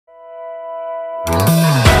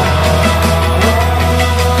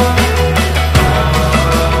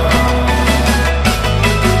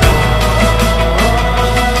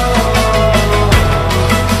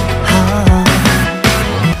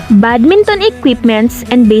Badminton equipments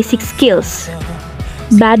and basic skills.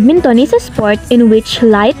 Badminton is a sport in which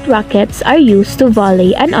light rackets are used to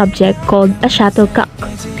volley an object called a shuttlecock.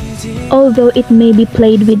 Although it may be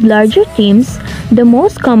played with larger teams, the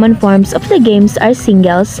most common forms of the games are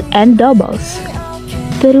singles and doubles.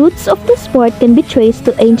 The roots of the sport can be traced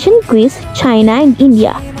to ancient Greece, China, and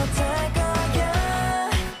India.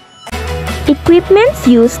 Equipments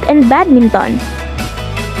used in badminton.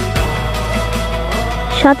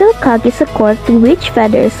 Shuttlecock is a cork to which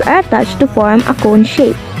feathers are attached to form a cone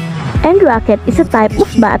shape, and racket is a type of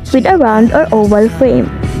bat with a round or oval frame.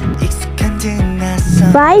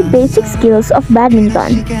 5 basic skills of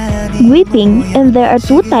badminton. Gripping, and there are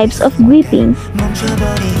 2 types of gripping.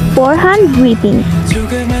 Forehand gripping.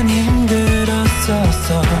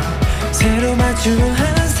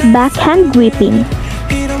 Backhand gripping.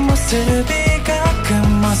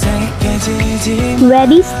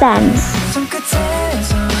 Ready stance.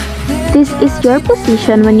 This is your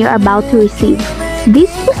position when you're about to receive.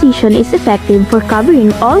 This position is effective for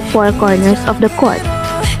covering all 4 corners of the court.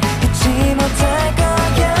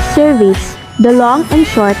 Service, the long and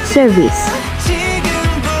short service.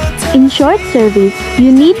 In short service,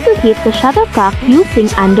 you need to hit the shuttlecock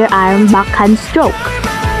using underarm backhand stroke.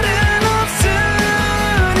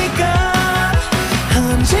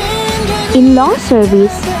 In long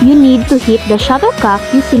service, you need to hit the shuttlecock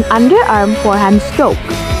using underarm forehand stroke.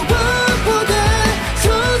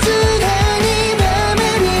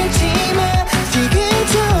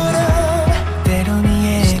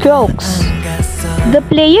 Strokes. The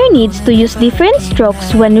player needs to use different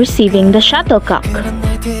strokes when receiving the shuttlecock.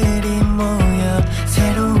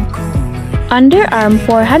 Underarm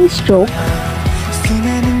forehand stroke,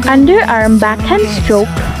 underarm backhand stroke,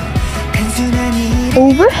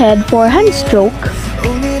 overhead forehand stroke,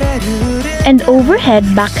 and overhead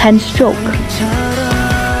backhand stroke.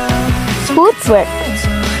 Footwork.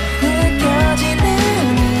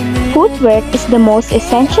 Footwork is the most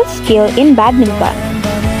essential skill in badminton.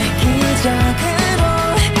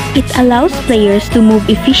 It allows players to move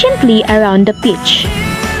efficiently around the pitch,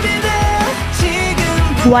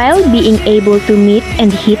 while being able to meet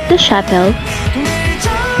and hit the shuttle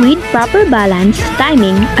with proper balance,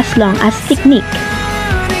 timing, as long as technique.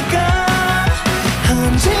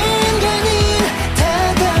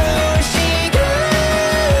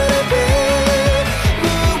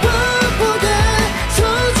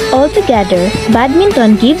 Altogether,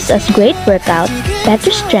 badminton gives us great workout,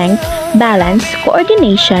 better strength, balance,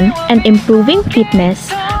 coordination, and improving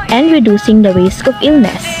fitness and reducing the risk of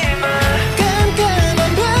illness.